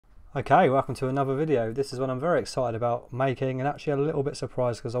Okay, welcome to another video. This is one I'm very excited about making, and actually a little bit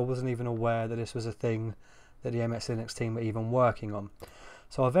surprised because I wasn't even aware that this was a thing that the MX Linux team were even working on.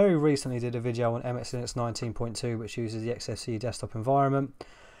 So I very recently did a video on MX Linux 19.2 which uses the XFCE desktop environment.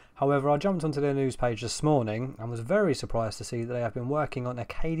 However, I jumped onto their news page this morning and was very surprised to see that they have been working on a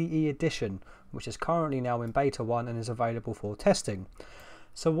KDE edition, which is currently now in beta 1 and is available for testing.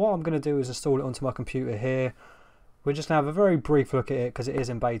 So what I'm going to do is install it onto my computer here. We're just going to have a very brief look at it because it is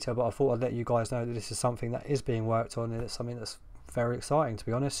in beta, but I thought I'd let you guys know that this is something that is being worked on and it's something that's very exciting, to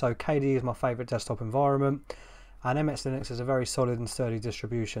be honest. So KDE is my favourite desktop environment and MX Linux is a very solid and sturdy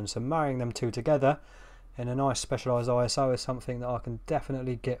distribution, so marrying them two together in a nice specialised ISO is something that I can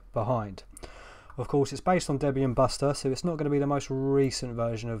definitely get behind. Of course, it's based on Debian Buster, so it's not going to be the most recent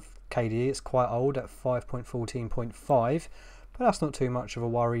version of KDE. It's quite old at 5.14.5, but that's not too much of a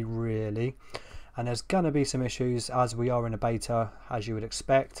worry really. And there's going to be some issues as we are in a beta, as you would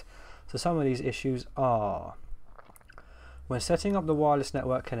expect. So some of these issues are: when setting up the wireless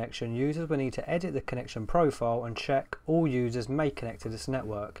network connection, users will need to edit the connection profile and check all users may connect to this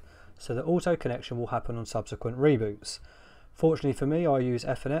network, so that auto connection will happen on subsequent reboots. Fortunately for me, I use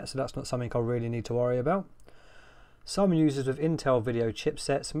Ethernet, so that's not something I really need to worry about. Some users with Intel video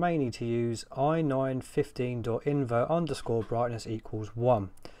chipsets may need to use i915.invo_brightness equals 1.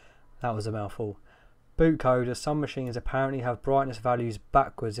 That was a mouthful. Boot code, as some machines apparently have brightness values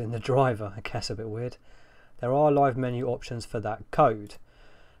backwards in the driver. I guess a bit weird. There are live menu options for that code.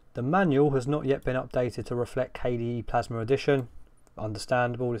 The manual has not yet been updated to reflect KDE Plasma Edition.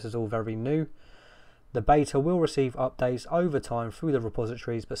 Understandable, this is all very new. The beta will receive updates over time through the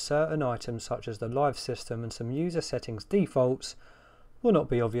repositories, but certain items such as the live system and some user settings defaults will not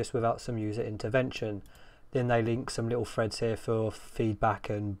be obvious without some user intervention. Then they link some little threads here for feedback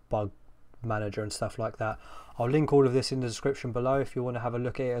and bug manager and stuff like that. I'll link all of this in the description below if you want to have a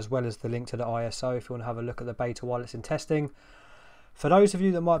look at it, as well as the link to the ISO if you want to have a look at the beta while it's in testing. For those of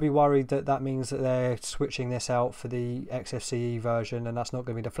you that might be worried that that means that they're switching this out for the XFCE version and that's not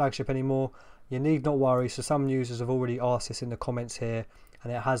going to be the flagship anymore, you need not worry. So some users have already asked this in the comments here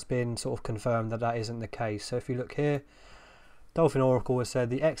and it has been sort of confirmed that that isn't the case. So if you look here, Dolphin Oracle has said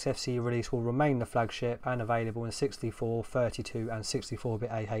the XFCE release will remain the flagship and available in 64, 32 and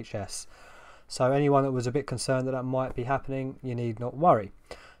 64-bit AHS. So anyone that was a bit concerned that that might be happening, you need not worry.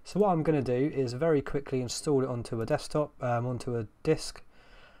 So what I'm going to do is very quickly install it onto a desktop, onto a disk.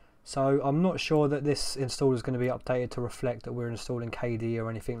 So I'm not sure that this install is going to be updated to reflect that we're installing KDE or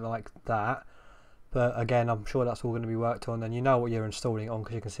anything like that. But again, I'm sure that's all going to be worked on and you know what you're installing it on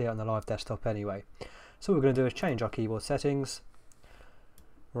because you can see it on the live desktop anyway. So what we're going to do is change our keyboard settings.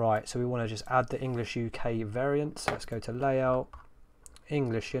 Right, so we want to just add the English UK variant. So let's go to Layout,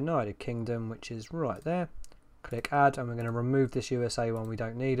 English United Kingdom, which is right there. Click Add, and we're going to remove this USA one, we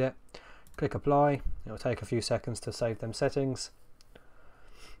don't need it. Click Apply. It'll take a few seconds to save them settings.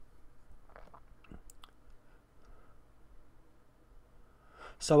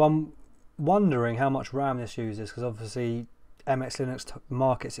 So I'm wondering how much RAM this uses, because obviously MX Linux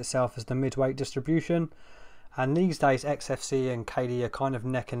markets itself as the midweight distribution, and these days XFCE and KDE are kind of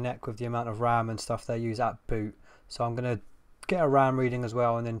neck and neck with the amount of RAM and stuff they use at boot. So I'm going to get a RAM reading as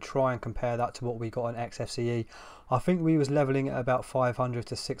well and then try and compare that to what we got on XFCE. I think we was leveling at about 500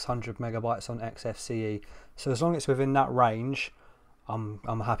 to 600 megabytes on XFCE, so as long as it's within that range, I'm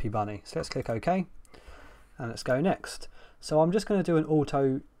a happy bunny. So let's click OK and let's go next. So I'm just going to do an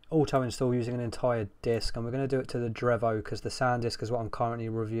auto install using an entire disk, and we're going to do it to the Drevo because the SanDisk is what I'm currently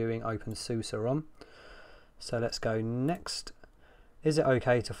reviewing OpenSUSE on. So let's go next. Is it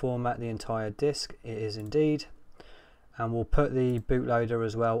okay to format the entire disk? It is indeed. And we'll put the bootloader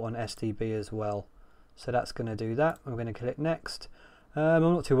as well on SDB as well. So that's going to do that. I'm going to click next. I'm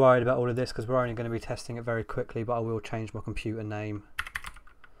not too worried about all of this because we're only going to be testing it very quickly, but I will change my computer name.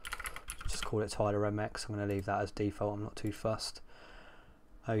 Just call it Tyler MX. I'm going to leave that as default. I'm not too fussed.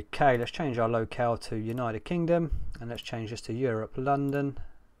 Okay, let's change our locale to United Kingdom and let's change this to Europe, London.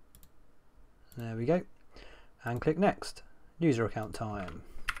 There we go. And click next. User account time.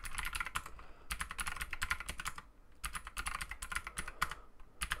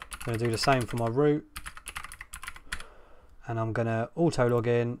 I'm going to do the same for my root. And I'm going to auto log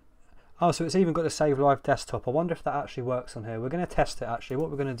in. Oh, so it's even got a save live desktop. I wonder if that actually works on here. We're going to test it actually. What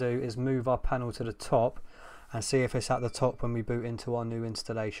we're going to do is move our panel to the top and see if it's at the top when we boot into our new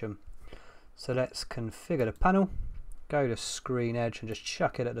installation. So let's configure the panel, go to screen edge and just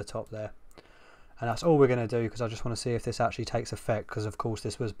chuck it at the top there. And that's all we're going to do because I just want to see if this actually takes effect, because of course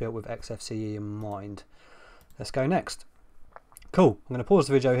this was built with XFCE in mind. Let's go next. Cool, I'm going to pause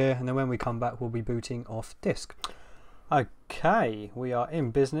the video here and then when we come back we'll be booting off disk. Okay, we are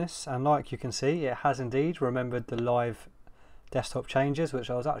in business, and like you can see, it has indeed remembered the live desktop changes, which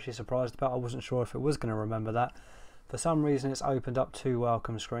I was actually surprised about. I wasn't sure if it was going to remember that. For some reason it's opened up 2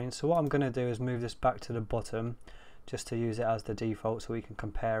 welcome screens, so what I'm going to do is move this back to the bottom just to use it as the default so we can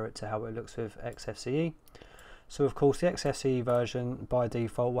compare it to how it looks with XFCE. So of course the XFCE version by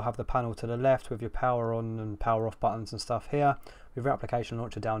default will have the panel to the left with your power on and power off buttons and stuff here, with your application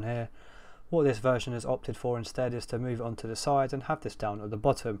launcher down here. What this version has opted for instead is to move it onto the side and have this down at the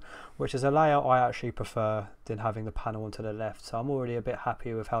bottom, which is a layout I actually prefer than having the panel onto the left. So I'm already a bit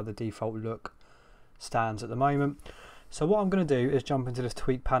happy with how the default look stands at the moment. So what I'm going to do is jump into this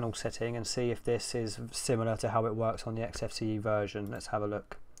tweak panel setting and see if this is similar to how it works on the XFCE version. Let's have a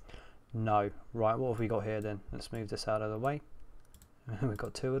look. No. Right, what have we got here then? Let's move this out of the way. We've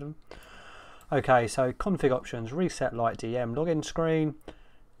got 2 of them. Okay, so config options, reset light DM, login screen.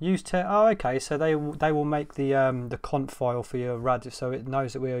 Use okay, so they will make the conf file for your Radiant, so it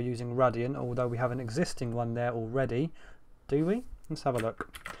knows that we are using Radiant, although we have an existing one there already. Do we? Let's have a look.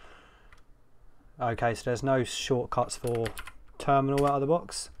 Okay, so there's no shortcuts for terminal out of the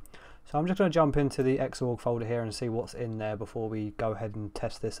box. So I'm just going to jump into the xorg folder here and see what's in there before we go ahead and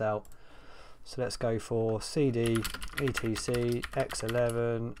test this out. So let's go for cd etc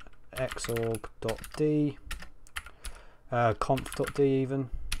x11 xorg.d conf.d even.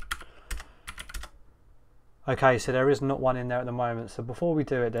 Okay, so there is not one in there at the moment, so before we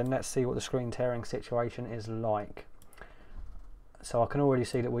do it then let's see what the screen tearing situation is like. So I can already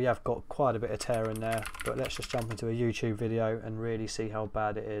see that we have got quite a bit of tear in there, but let's just jump into a YouTube video and really see how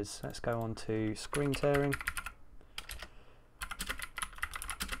bad it is. Let's go on to screen tearing.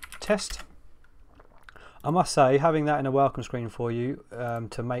 Test. I must say, having that in a welcome screen for you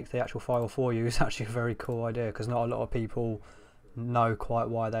to make the actual file for you is actually a very cool idea, because not a lot of people know quite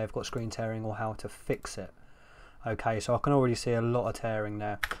why they've got screen tearing or how to fix it. Okay, so I can already see a lot of tearing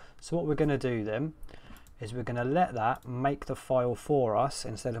there. So what we're going to do then is we're going to let that make the file for us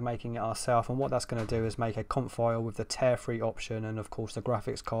instead of making it ourselves, and what that's going to do is make a conf file with the tear free option and of course the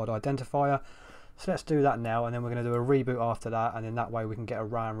graphics card identifier. So let's do that now, and then we're going to do a reboot after that, and then that way we can get a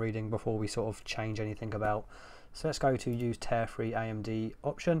RAM reading before we sort of change anything about. So let's go to use tear free AMD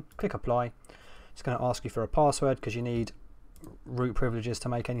option, click apply. It's going to ask you for a password because you need root privileges to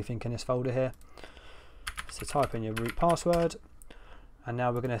make anything in this folder here. So type in your root password, and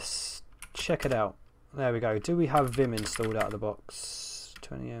now we're going to check it out. There we go. Do we have Vim installed out of the box?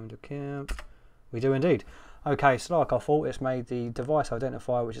 20M to camp. We do indeed. Okay, so like I thought, it's made the device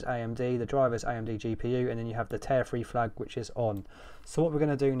identifier, which is AMD, the driver is AMD GPU, and then you have the tear-free flag, which is on. So what we're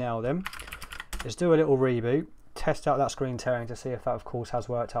going to do now then is do a little reboot, test out that screen tearing to see if that of course has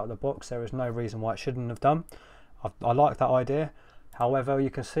worked out of the box. There is no reason why it shouldn't have done. I like that idea. However, you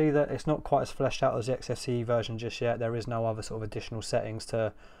can see that it's not quite as fleshed out as the XFCE version just yet. There is no other sort of additional settings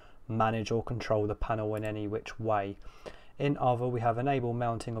to manage or control the panel in any which way. In other, we have enable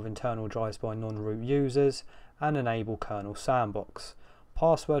mounting of internal drives by non-root users and enable kernel sandbox.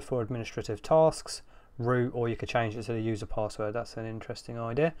 Password for administrative tasks, root, or you could change it to the user password. That's an interesting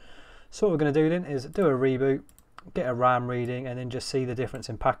idea. So what we're going to do then is do a reboot, get a RAM reading, and then just see the difference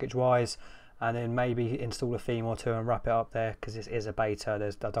in package wise, and then maybe install a theme or 2 and wrap it up there, because this is a beta. I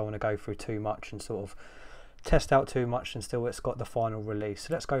don't want to go through too much and sort of test out too much until it's got the final release.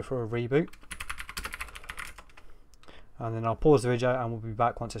 So let's go for a reboot, and then I'll pause the video and we'll be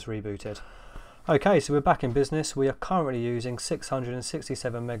back once it's rebooted. Okay, so we're back in business. We are currently using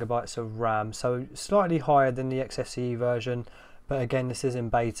 667 megabytes of RAM, so slightly higher than the XFCE version, but again this is in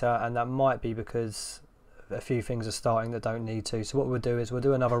beta, and that might be because a few things are starting that don't need to. So what we'll do is we'll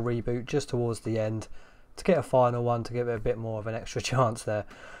do another reboot just towards the end to get a final one, to give it a bit more of an extra chance there.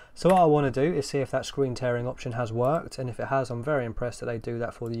 So what I want to do is see if that screen tearing option has worked, and if it has, I'm very impressed that they do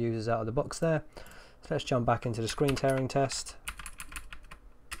that for the users out of the box there. So let's jump back into the screen tearing test.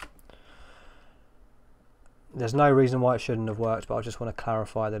 There's no reason why it shouldn't have worked, but I just want to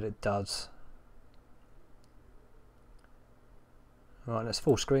clarify that it does. Right, let's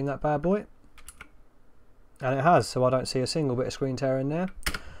full screen that bad boy. And it has, so I don't see a single bit of screen tearing there.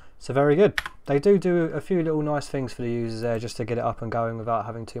 So very good. They do a few little nice things for the users there just to get it up and going without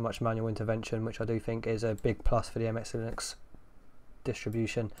having too much manual intervention, which I do think is a big plus for the MX Linux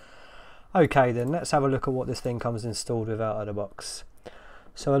distribution. Okay then, let's have a look at what this thing comes installed with out of the box.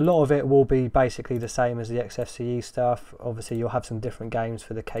 So a lot of it will be basically the same as the XFCE stuff. Obviously you'll have some different games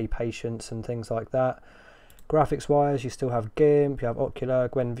for the K-Patience and things like that. Graphics wise, you still have GIMP, you have Ocular,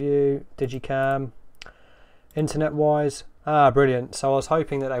 GwenView, Digicam. Internet wise, brilliant. So I was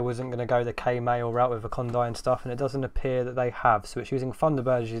hoping that they wasn't going to go the K-Mail route with the Condyne stuff, and it doesn't appear that they have. So it's using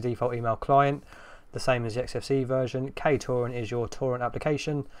Thunderbird as your default email client. the same as the XFCE version. KTorrent is your torrent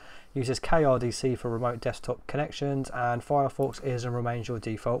application, uses KRDC for remote desktop connections, and Firefox is and remains your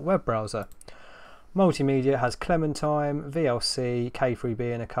default web browser. Multimedia has Clementine, VLC,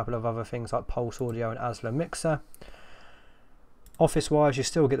 K3B, and a couple of other things like Pulse Audio and Asla Mixer. Office-wise, you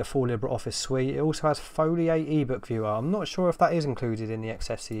still get the full LibreOffice suite. It also has Foliate ebook viewer. I'm not sure if that is included in the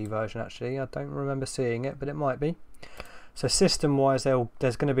XFCE version actually. I don't remember seeing it, but it might be. So system-wise,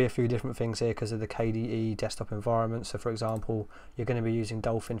 there's going to be a few different things here because of the KDE desktop environment. So for example, you're going to be using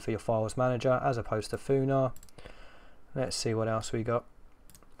Dolphin for your files manager as opposed to Funar. Let's see what else we got.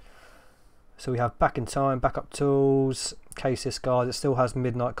 So we have Back in Time, Backup Tools, KSysGuard. It still has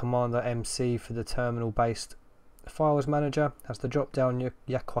Midnight Commander MC for the terminal-based files manager. Has the drop-down,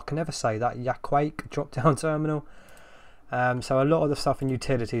 I can never say that, Yaquake drop-down terminal. So a lot of the stuff in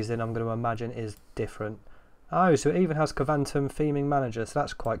utilities then I'm going to imagine is different. Oh, so it even has Covantum theming manager, so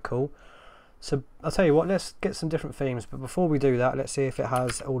that's quite cool. So I'll tell you what, let's get some different themes, but before we do that, let's see if it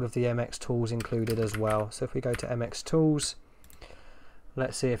has all of the MX tools included as well. So if we go to MX tools,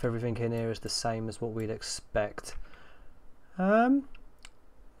 let's see if everything in here is the same as what we'd expect. I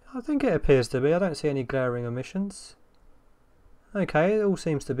think it appears to be. I don't see any glaring omissions. Okay, it all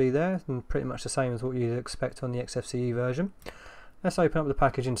seems to be there, and pretty much the same as what you'd expect on the XFCE version. Let's open up the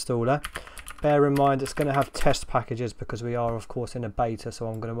package installer. Bear in mind it's going to have test packages because we are of course in a beta, so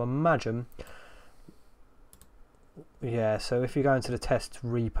I'm going to imagine, yeah, so if you go into the test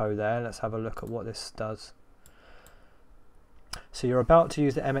repo there, let's have a look at what this does. So you're about to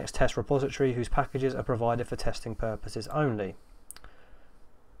use the MX test repository whose packages are provided for testing purposes only.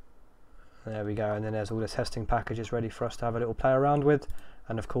 There we go, and then there's all the testing packages ready for us to have a little play around with.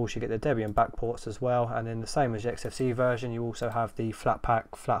 And of course you get the Debian backports as well, and then the same as the XFCE version, you also have the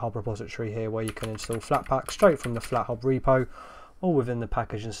Flatpak FlatHub repository here where you can install Flatpak straight from the FlatHub repo or within the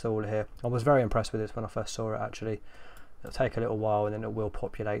package installer here. I was very impressed with this when I first saw it actually. It'll take a little while and then it will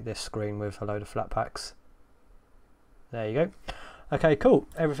populate this screen with a load of Flatpaks. There you go. Okay, cool.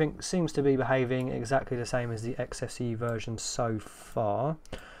 Everything seems to be behaving exactly the same as the XFCE version so far.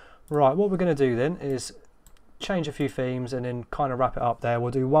 Right, what we're going to do then is change a few themes and then kind of wrap it up there.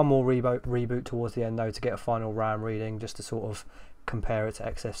 We'll do one more reboot towards the end though to get a final RAM reading, just to sort of compare it to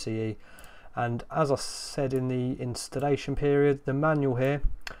XFCE. And as I said in the installation period, the manual here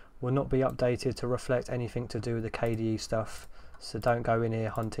will not be updated to reflect anything to do with the KDE stuff, so don't go in here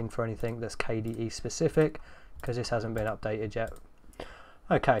hunting for anything that's KDE specific because this hasn't been updated yet.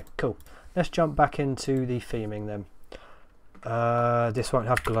 Okay, cool. Let's jump back into the theming then. This won't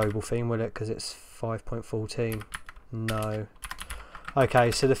have global theme, will it, because it's 5.14? No.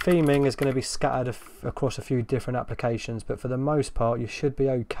 Okay, so the theming is going to be scattered across a few different applications, but for the most part you should be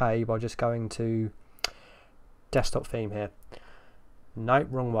okay by just going to desktop theme here. Nope,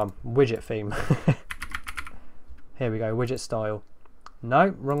 wrong one. Widget theme. Here we go, widget style.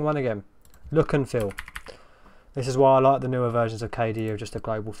 No, wrong one again. Look and feel. This is why I like the newer versions of KDE of just a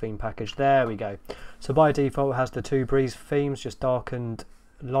global theme package. There we go. So by default it has the two Breeze themes, just dark and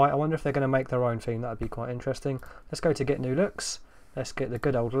light. I wonder if they're going to make their own theme. That would be quite interesting. Let's go to get new looks. Let's get the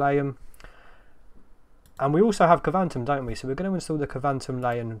good old Lion. And we also have Covantum, don't we? So we're going to install the Covantum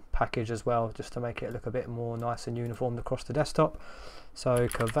Lion package as well, just to make it look a bit more nice and uniform across the desktop. So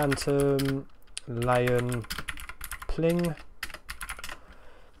Covantum Lion Pling.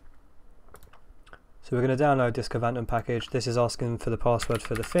 So we're going to download this Covantum package. This is asking for the password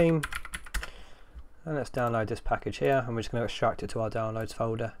for the theme. And let's download this package here, and we're just going to extract it to our downloads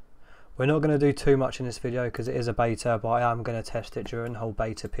folder. We're not going to do too much in this video because it is a beta, but I am going to test it during the whole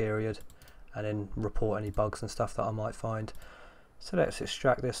beta period and then report any bugs and stuff that I might find. So let's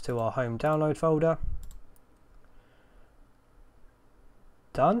extract this to our home download folder.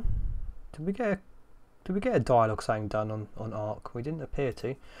 Done. Did we get a dialog saying done on Arc? We didn't appear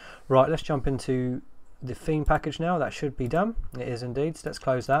to. Right, let's jump into the theme package now. That should be done. It is indeed. So let's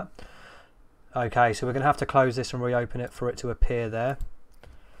close that. Okay, so we're going to have to close this and reopen it for it to appear there.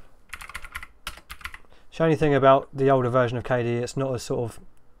 The only thing about the older version of KDE, it's not as sort of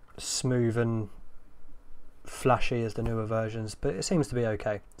smooth and flashy as the newer versions, but it seems to be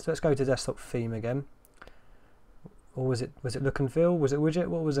okay. So let's go to desktop theme again. Or was it look and feel? Was it widget?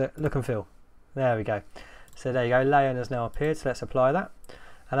 What was it? Look and feel. There we go. So there you go, Lion has now appeared, so let's apply that.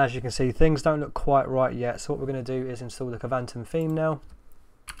 And as you can see, things don't look quite right yet, so what we're going to do is install the Covantum theme now.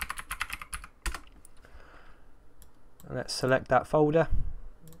 And let's select that folder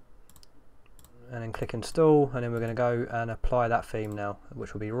and then click install, and then we're going to go and apply that theme now,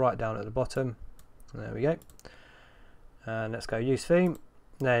 which will be right down at the bottom. There we go. And let's go use theme.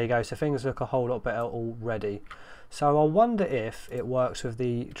 There you go, so things look a whole lot better already. So I wonder if it works with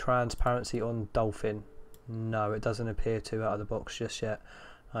the transparency on Dolphin. No, it doesn't appear to out of the box just yet.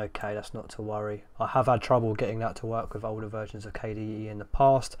 Okay, that's not to worry. I have had trouble getting that to work with older versions of KDE in the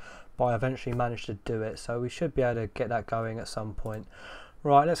past, but I eventually managed to do it, so we should be able to get that going at some point.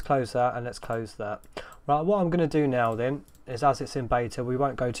 Right, let's close that and let's close that. Right, what I'm going to do now then is, as it's in beta, we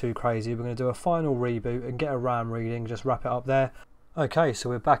won't go too crazy. We're going to do a final reboot and get a RAM reading, just wrap it up there. Okay, so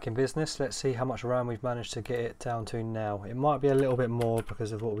we're back in business. Let's see how much RAM we've managed to get it down to now. It might be a little bit more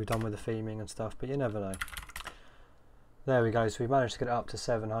because of what we've done with the theming and stuff, but you never know. There we go, so we managed to get it up to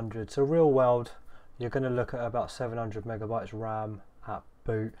 700. So real world, you're going to look at about 700 megabytes RAM at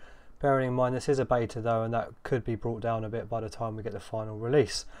boot. Bearing in mind this is a beta though, and that could be brought down a bit by the time we get the final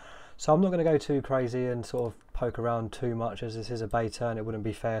release. So I'm not going to go too crazy and sort of poke around too much, as this is a beta and it wouldn't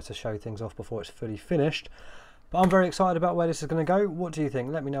be fair to show things off before it's fully finished. But I'm very excited about where this is going to go. What do you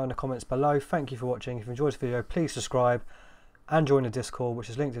think? Let me know in the comments below. Thank you for watching. If you enjoyed this video, please subscribe and join the Discord, which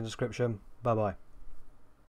is linked in the description. Bye bye.